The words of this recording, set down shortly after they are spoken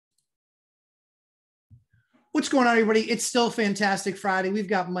What's going on, everybody? It's still Fantastic Friday. We've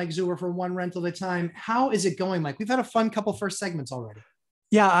got Mike Zuber for One Rental at a Time. How is it going, Mike? We've had a fun couple first segments already.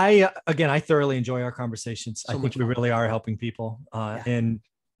 Yeah, I thoroughly enjoy our conversations. So I think we really are helping people, Yeah. and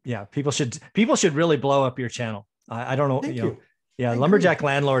yeah, people should really blow up your channel. I don't know, Thank you. Yeah, I Lumberjack agree.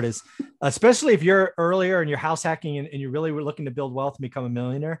 Landlord is, especially if you're earlier and you're house hacking and you really were looking to build wealth and become a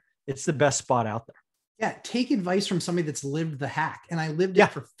millionaire, it's the best spot out there. Yeah, take advice from somebody that's lived the hack, and I lived it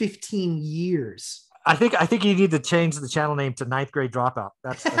for 15 years. I think you need to change the channel name to Ninth Grade Dropout.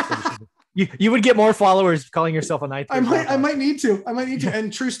 That's what you should do. You would get more followers calling yourself a ninth grade dropout. I might need to.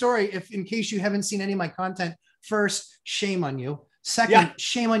 And true story, if in case you haven't seen any of my content, first, shame on you. Second,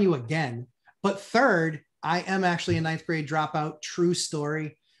 shame on you again. But third, I am actually a ninth grade dropout. True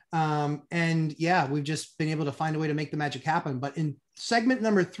story. And yeah, we've just been able to find a way to make the magic happen. But in segment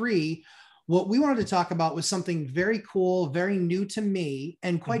number 3, what we wanted to talk about was something very cool, very new to me.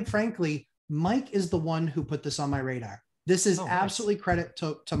 And quite frankly, Mike is the one who put this on my radar. This is absolutely credit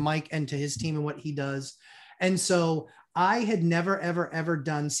to Mike and to his team and what he does. And so I had never, ever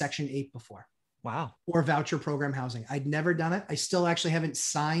done Section 8 before. Wow. Or voucher program housing. I'd never done it. I still actually haven't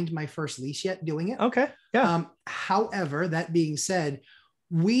signed my first lease yet doing it. Okay. Yeah. However, that being said,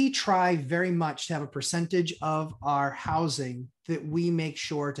 we try very much to have a percentage of our housing that we make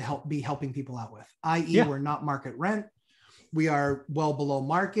sure to be helping people out with, i.e. we're not market rent. We are well below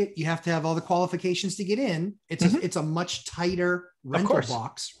market. You have to have all the qualifications to get in. It's a much tighter rental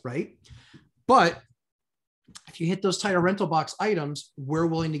box, right? But if you hit those tighter rental box items, we're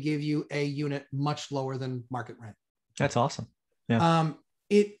willing to give you a unit much lower than market rent. That's awesome. Yeah.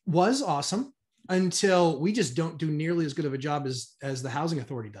 It was awesome until we just don't do nearly as good of a job as the housing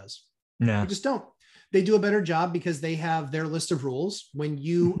authority does. Yeah. We just don't. They do a better job because they have their list of rules. When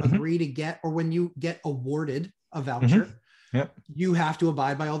you agree to get, or when you get awarded a voucher, you have to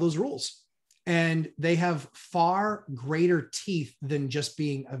abide by all those rules. And they have far greater teeth than just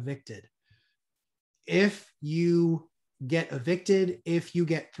being evicted. If you get evicted, if you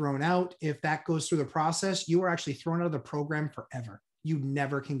get thrown out, if that goes through the process, you are actually thrown out of the program forever. You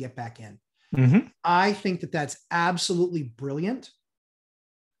never can get back in. I think that that's absolutely brilliant,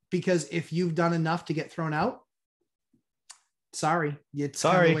 because if you've done enough to get thrown out, sorry.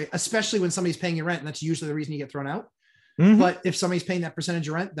 Especially when somebody's paying your rent, and that's usually the reason you get thrown out. But if somebody's paying that percentage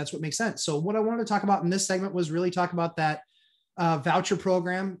of rent, that's what makes sense. So what I wanted to talk about in this segment was really talk about that voucher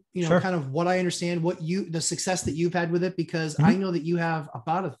program, kind of what I understand, the success that you've had with it, because I know that you have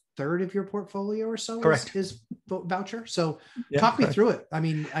about a third of your portfolio or so is voucher. So talk me through it. I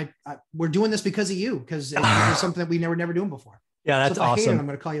mean, we're doing this because of you, because it was something that we never doing before. Yeah, that's so if awesome. I'm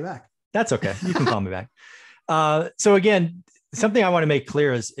going to call you back. That's okay. You can call me back. So again, something I want to make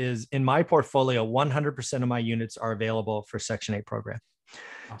clear is in my portfolio, 100% of my units are available for Section 8 program,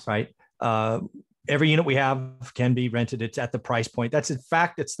 right? Every unit we have can be rented. It's at the price point.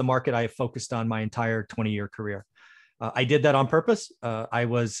 It's the market I have focused on my entire 20-year career. I did that on purpose. I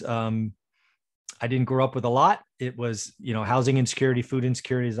didn't grow up with a lot. It was, housing insecurity, food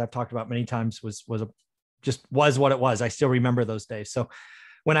insecurity, as I've talked about many times, was what it was. I still remember those days. So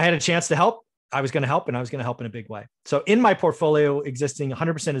when I had a chance to help, I was going to help, and I was going to help in a big way. So in my portfolio, existing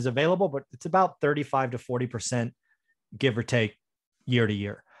 100% is available, but it's about 35 to 40%, give or take, year to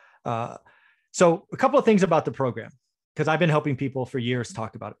year. So a couple of things about the program, because I've been helping people for years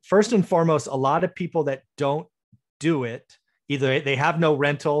talk about it. First and foremost, a lot of people that don't do it, either they have no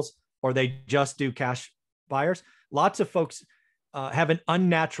rentals or they just do cash buyers. Lots of folks have an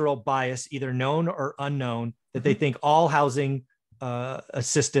unnatural bias, either known or unknown, that they think all housing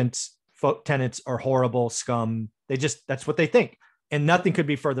assistants, tenants are horrible scum. That's what they think. And nothing could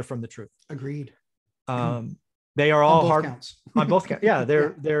be further from the truth. Agreed. They are all hard counts. on both counts. Yeah.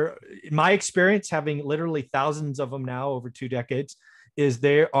 They're in my experience, having literally thousands of them now over 2 decades, is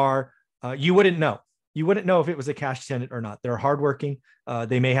they are, you wouldn't know if it was a cash tenant or not. They're hardworking.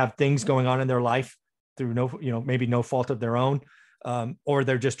 They may have things going on in their life through maybe no fault of their own. Or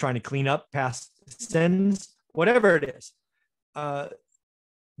they're just trying to clean up past sins, whatever it is.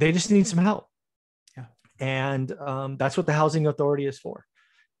 They just need some help. Yeah. And that's what the housing authority is for.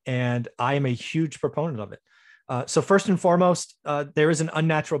 And I am a huge proponent of it. So first and foremost, there is an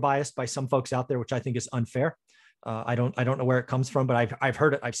unnatural bias by some folks out there, which I think is unfair. I don't know where it comes from, but I've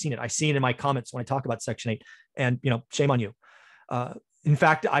heard it. I've seen it. I see it in my comments when I talk about Section 8, and shame on you. In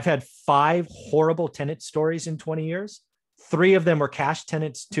fact, I've had 5 horrible tenant stories in 20 years. 3 of them were cash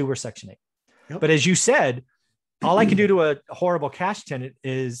tenants, 2 were Section 8. Yep. But as you said, all I can do to a horrible cash tenant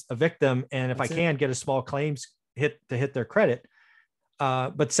is evict them. And if I can get a small claims hit to hit their credit.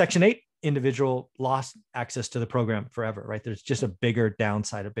 But Section 8, individual lost access to the program forever, right? There's just a bigger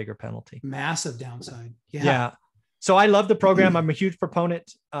downside, a bigger penalty. Massive downside. Yeah. So I love the program. I'm a huge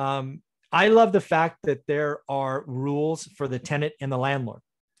proponent. I love the fact that there are rules for the tenant and the landlord.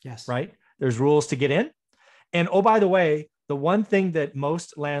 Yes. Right. There's rules to get in. And oh, by the way, the one thing that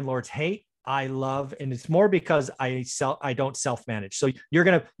most landlords hate, I love, and it's more because I don't self-manage. So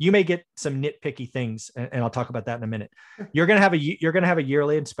you may get some nitpicky things, and I'll talk about that in a minute. You're going to have a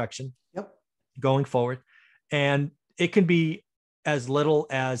yearly inspection. Yep. Going forward. And it can be as little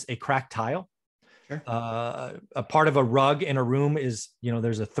as a cracked tile. Sure. A part of a rug in a room is,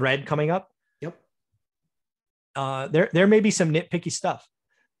 there's a thread coming up. Yep. There may be some nitpicky stuff,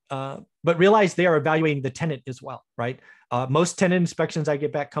 but realize they are evaluating the tenant as well, right? Most tenant inspections I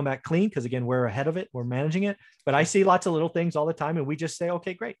get back come back clean because, again, we're ahead of it, we're managing it. But I see lots of little things all the time, and we just say,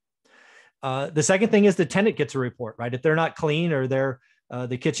 okay, great. The second thing is the tenant gets a report, right? If they're not clean, or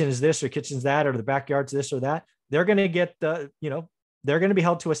the kitchen is this or kitchen's that, or the backyard's this or that, they're going to get they're going to be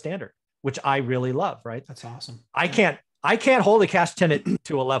held to a standard, which I really love, right? That's awesome. I can't hold a cash tenant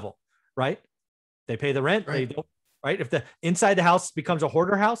to a level, right? They pay the rent, right? Right. If the inside the house becomes a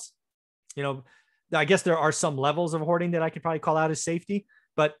hoarder house, I guess there are some levels of hoarding that I could probably call out as safety,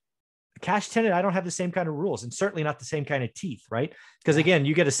 but a cash tenant, I don't have the same kind of rules, and certainly not the same kind of teeth, right? Because again,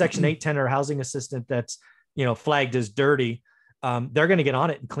 you get a Section 8 tenant or housing assistant that's, flagged as dirty. They're going to get on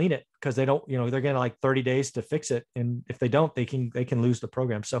it and clean it because they don't, they're going to like 30 days to fix it. And if they don't, they can lose the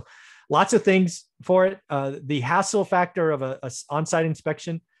program. So lots of things for it. The hassle factor of a on-site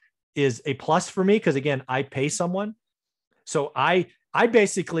inspection is a plus for me. Cause again, I pay someone. So I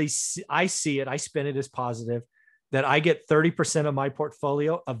basically, I see it, I spin it as positive that I get 30% of my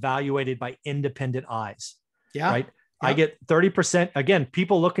portfolio evaluated by independent eyes. Yeah. Right. Yep. I get 30%. Again,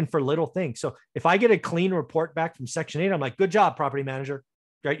 people looking for little things. So if I get a clean report back from Section 8, I'm like, good job, property manager.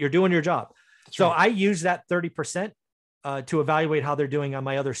 Right? You're doing your job. That's so right. I use that 30% to evaluate how they're doing on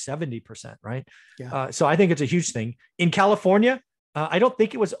my other 70%. Right. Yeah. So I think it's a huge thing. In California, I don't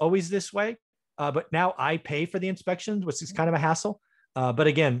think it was always this way, but now I pay for the inspections, which is kind of a hassle. But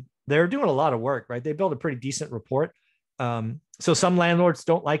again, they're doing a lot of work, right? They build a pretty decent report. So some landlords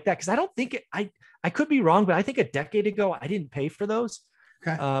don't like that because I don't think I could be wrong, but I think a decade ago I didn't pay for those.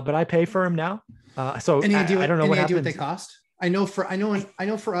 Okay. But I pay for them now. So any idea, I don't know what happens. What they cost? I know for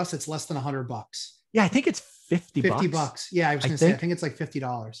us, it's less than $100. Yeah. I think it's $50. Yeah. I was going to say, I think it's like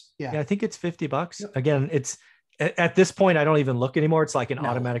 $50. Yeah. I think it's $50. Yep. Again, it's at this point, I don't even look anymore. It's like an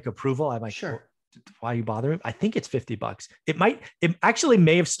automatic approval. I'm like, sure. Why are you bothering? I think it's $50. It actually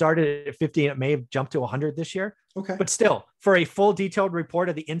may have started at 50 and it may have jumped to 100 this year. Okay. But still, for a full detailed report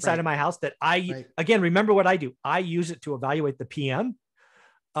of the inside of my house that again, remember what I do. I use it to evaluate the PM.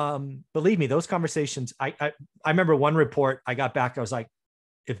 Believe me, those conversations, I remember one report I got back. I was like,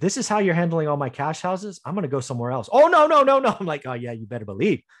 if this is how you're handling all my cash houses, I'm going to go somewhere else. Oh, no. I'm like, oh yeah, you better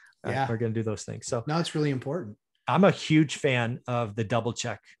believe we're going to do those things. So no, it's really important. I'm a huge fan of the double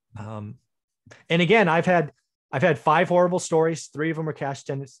check. And again, I've had 5 horrible stories. 3 of them are cash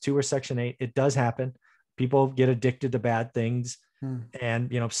tenants, 2 are Section 8. It does happen. People get addicted to bad things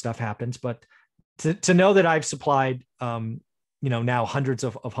and, stuff happens. But to know that I've supplied, now hundreds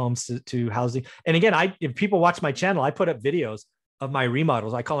of homes to housing. And again, if people watch my channel, I put up videos of my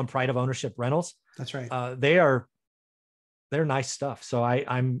remodels. I call them pride of ownership rentals. That's right. They're nice stuff. So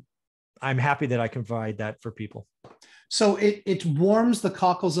I'm happy that I can provide that for people. So it warms the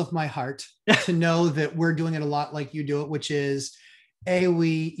cockles of my heart to know that we're doing it a lot like you do it, which is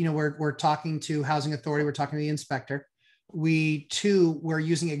we're talking to housing authority. We're talking to the inspector. We're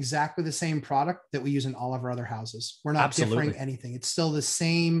using exactly the same product that we use in all of our other houses. We're not differing anything. It's still the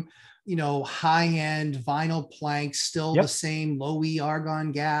same, high-end vinyl planks, still the same low E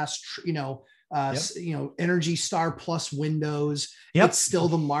argon gas, Energy Star Plus windows. It's still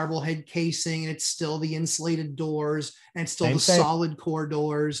the Marblehead casing, and it's still the insulated doors, and it's still solid core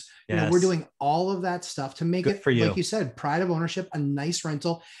doors. Yes. We're doing all of that stuff to make it, like you said, pride of ownership, a nice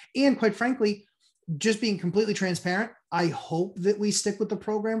rental. And quite frankly, just being completely transparent, I hope that we stick with the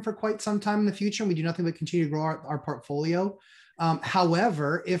program for quite some time in the future, and we do nothing but continue to grow our portfolio.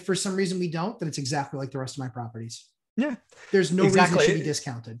 However, if for some reason we don't, then it's exactly like the rest of my properties. Yeah. There's no reason it should be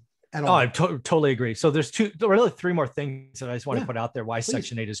discounted. At all. Oh, I totally agree. So there's really 3 more things that I just want to put out there why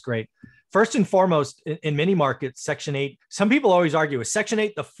Section 8 is great. First and foremost, in many markets, Section 8, some people always argue, is Section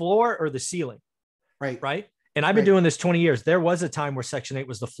 8 the floor or the ceiling? Right. And I've been doing this 20 years. There was a time where Section 8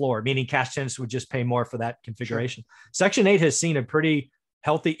 was the floor, meaning cash tenants would just pay more for that configuration. Sure. Section 8 has seen a pretty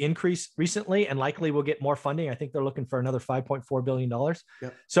healthy increase recently and likely will get more funding. I think they're looking for another $5.4 billion.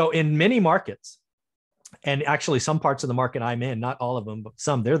 Yep. So in many markets, And actually some parts of the market I'm in, not all of them, but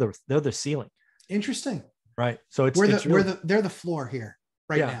some, they're the ceiling. Interesting. Right. So they're the floor here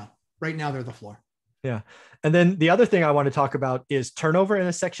right yeah. now. Right now, they're the floor. Yeah. And then the other thing I want to talk about is turnover in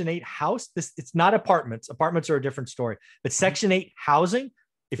a Section 8 house. It's not apartments. Apartments are a different story, but Section 8 housing,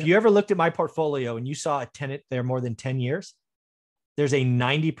 if you ever looked at my portfolio and you saw a tenant there more than 10 years, there's a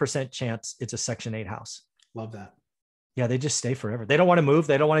 90% chance it's a Section 8 house. Love that. Yeah, they just stay forever. They don't want to move.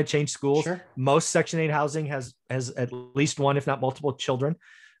 They don't want to change schools. Sure. Most Section 8 housing has at least one, if not multiple children.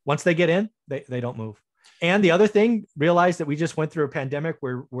 Once they get in, they don't move. And the other thing, realize that we just went through a pandemic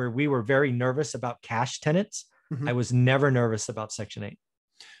where we were very nervous about cash tenants. Mm-hmm. I was never nervous about Section 8.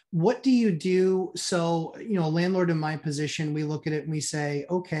 What do you do? So, a landlord in my position, we look at it and we say,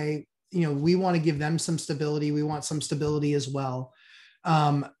 okay, we want to give them some stability. We want some stability as well.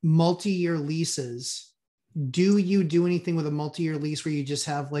 Multi-year leases. Do you do anything with a multi-year lease where you just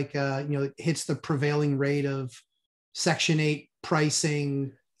have like, it hits the prevailing rate of Section 8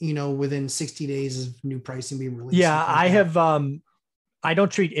 pricing, within 60 days of new pricing being released? Yeah, I have, I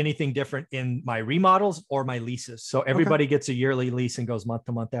don't treat anything different in my remodels or my leases. So everybody gets a yearly lease and goes month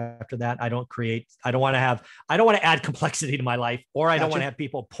to month after that. I don't want to add complexity to my life, or I don't want to have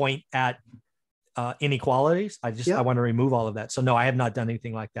people point at inequalities. I want to remove all of that. So no, I have not done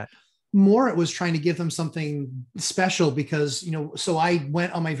anything like that. More, it was trying to give them something special because, so I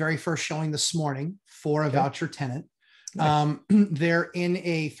went on my very first showing this morning for a voucher tenant. Nice. They're in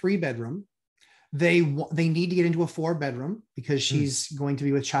a 3-bedroom. They need to get into a 4-bedroom because she's going to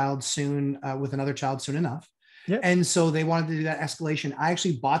be with another child soon enough. Yep. And so they wanted to do that escalation. I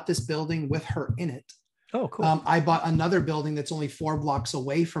actually bought this building with her in it. Oh, cool. I bought another building that's only 4 blocks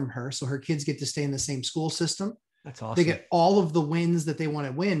away from her. So her kids get to stay in the same school system. That's awesome. They get all of the wins that they want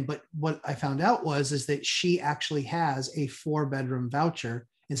to win. But what I found out is that she actually has a 4-bedroom voucher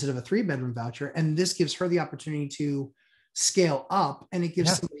instead of a 3-bedroom voucher. And this gives her the opportunity to scale up, and it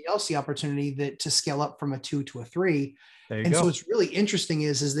gives somebody else the opportunity to scale up from a 2 to a 3. So what's really interesting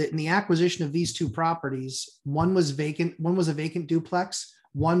is that in the acquisition of these 2 properties, one was vacant, one was a vacant duplex,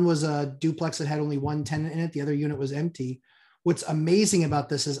 one was a duplex that had only 1 tenant in it, the other unit was empty. What's amazing about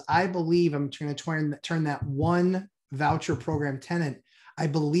this is I believe I'm going to turn that 1 voucher program tenant, I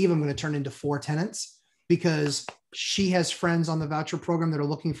believe I'm going to turn into 4 tenants, because she has friends on the voucher program that are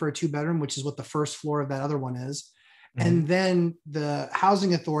looking for a 2-bedroom, which is what the first floor of that other one is. Mm-hmm. And then the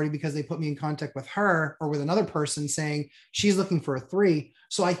housing authority, because they put me in contact with her or with another person saying she's looking for a 3.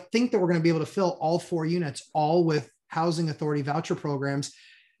 So I think that we're going to be able to fill all 4 units, all with housing authority voucher programs.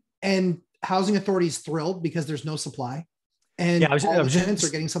 And housing authority is thrilled because there's no supply. And all the tenants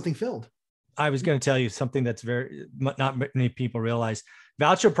are getting something filled. I was going to tell you something that's not many people realize.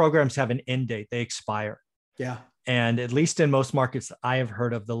 Voucher programs have an end date. They expire. Yeah. And at least in most markets I have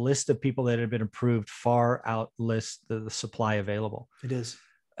heard of, the list of people that have been approved far outlists the supply available. It is.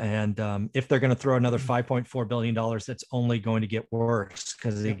 And if they're going to throw another $5.4 billion, that's only going to get worse,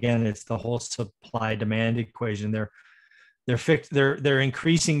 because again, it's the whole supply demand equation. They're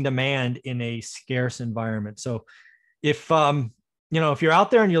increasing demand in a scarce environment. So if you're out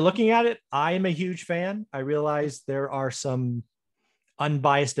there and you're looking at it, I am a huge fan. I realize there are some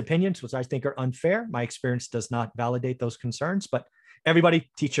unbiased opinions, which I think are unfair. My experience does not validate those concerns, but everybody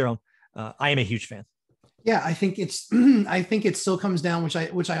teach your own. I am a huge fan. Yeah, I think it still comes down, which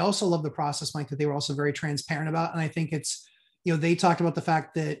I also love the process, Mike, that they were also very transparent about. And I think it's, they talked about the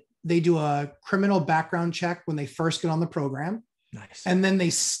fact that they do a criminal background check when they first get on the program. Nice. And then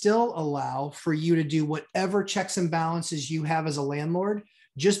they still allow for you to do whatever checks and balances you have as a landlord.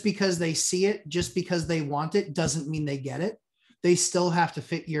 Just because they see it, just because they want it, doesn't mean they get it. They still have to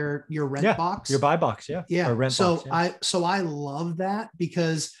fit your rent box, your buy box. Yeah. Or rent box, I love that,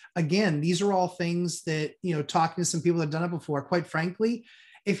 because again, these are all things that, talking to some people that have done it before, quite frankly,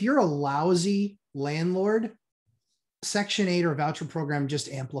 if you're a lousy landlord, Section 8 or voucher program just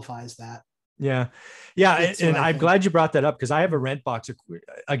amplifies that. Yeah. And I'm glad you brought that up, because I have a rent box.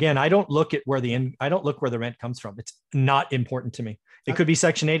 Again, I don't look at where the rent comes from. It's not important to me. It could be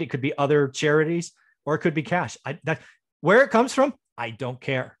Section 8. It could be other charities, or it could be cash. Where it comes from, I don't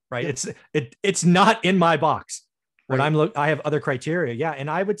care. Right. Yeah. It's not in my box. When I have other criteria. Yeah. And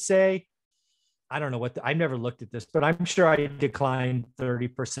I would say, I don't know I've never looked at this, but I'm sure I declined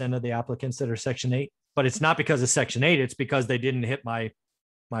 30% of the applicants that are Section 8, but it's not because of Section 8. It's because they didn't hit my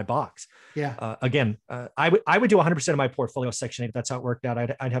box. Yeah. Again, I would do 100% of my portfolio Section 8. If that's how it worked out,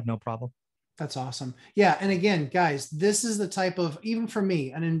 I'd have no problem. That's awesome. Yeah. And again, guys, this is the type of, even for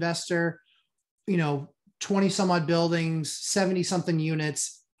me, an investor, 20 some odd buildings, 70 something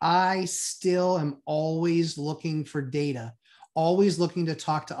units, I still am always looking for data, always looking to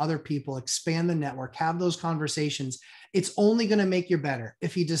talk to other people, expand the network, have those conversations. It's only going to make you better.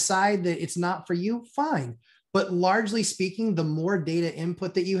 If you decide that it's not for you, fine. But largely speaking, the more data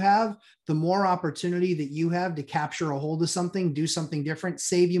input that you have, the more opportunity that you have to capture a hold of something, do something different,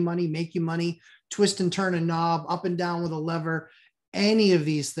 save you money, make you money, twist and turn a knob, up and down with a lever, any of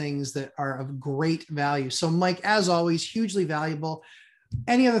these things that are of great value. So Mike, as always, hugely valuable.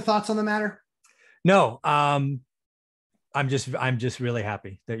 Any other thoughts on the matter? No, I'm just really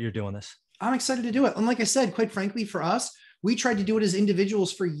happy that you're doing this. I'm excited to do it. And like I said, quite frankly, for us, we tried to do it as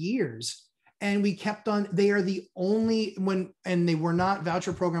individuals for years. And we kept on, they are the only and they were not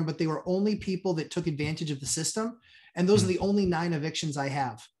voucher program, but they were only people that took advantage of the system. And those are the only 9 evictions I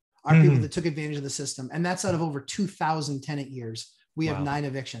have are people that took advantage of the system. And that's out of over 2,000 tenant years. We have 9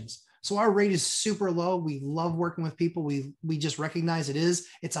 evictions. So our rate is super low. We love working with people. We just recognize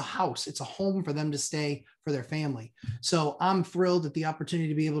it's a house. It's a home for them to stay for their family. So I'm thrilled at the opportunity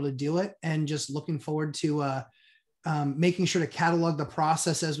to be able to do it, and just looking forward to making sure to catalog the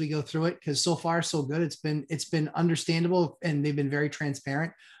process as we go through it, because so far so good. It's been understandable, and they've been very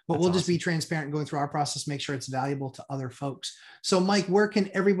transparent, but we'll just be transparent going through our process, make sure it's valuable to other folks. So Mike, where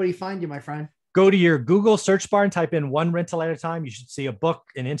can everybody find you, my friend? Go to your Google search bar and type in One Rental at a Time. You should see a book,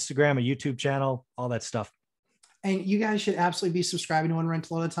 an Instagram, a YouTube channel, all that stuff. And you guys should absolutely be subscribing to One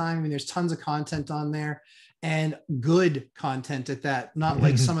Rental at a Time. I mean, there's tons of content on there, and good content at that. Not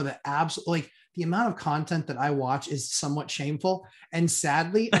like some of the like the amount of content that I watch is somewhat shameful. And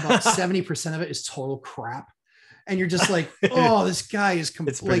sadly, about 70% of it is total crap. And you're just like, oh, this guy is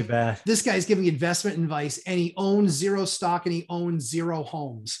pretty bad. This guy's giving investment advice, and he owns 0 stock and he owns 0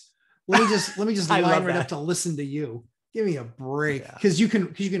 homes. Let me just line right up to listen to you. Give me a break. Because you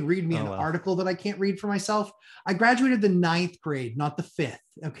can read me an article that I can't read for myself. I graduated the 9th grade, not the 5th.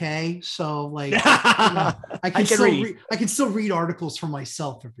 Okay. So like, I can still read articles for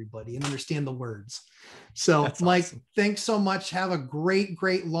myself, everybody, and understand the words. So that's Mike, awesome. Thanks so much. Have a great,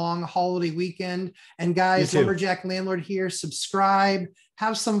 great long holiday weekend. And guys, Lumberjack Landlord here, subscribe,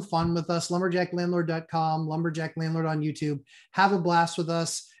 have some fun with us. Lumberjacklandlord.com, Lumberjack Landlord on YouTube. Have a blast with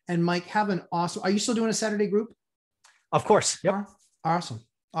us. And Mike, have an awesome, are you still doing a Saturday group? Of course. Yep. Awesome.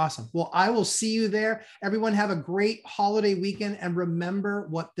 Well, I will see you there. Everyone have a great holiday weekend. And remember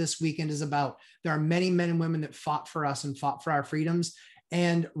what this weekend is about. There are many men and women that fought for us and fought for our freedoms,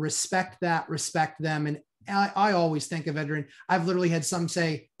 and respect that, respect them. And I always think of Edrin. I've literally had some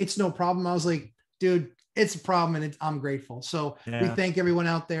say, it's no problem. I was like, dude, it's a problem. And I'm grateful. So we thank everyone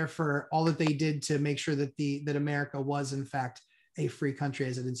out there for all that they did to make sure that that America was in fact a free country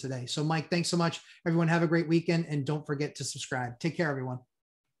as it is today. So Mike, thanks so much. Everyone have a great weekend, and don't forget to subscribe. Take care, everyone.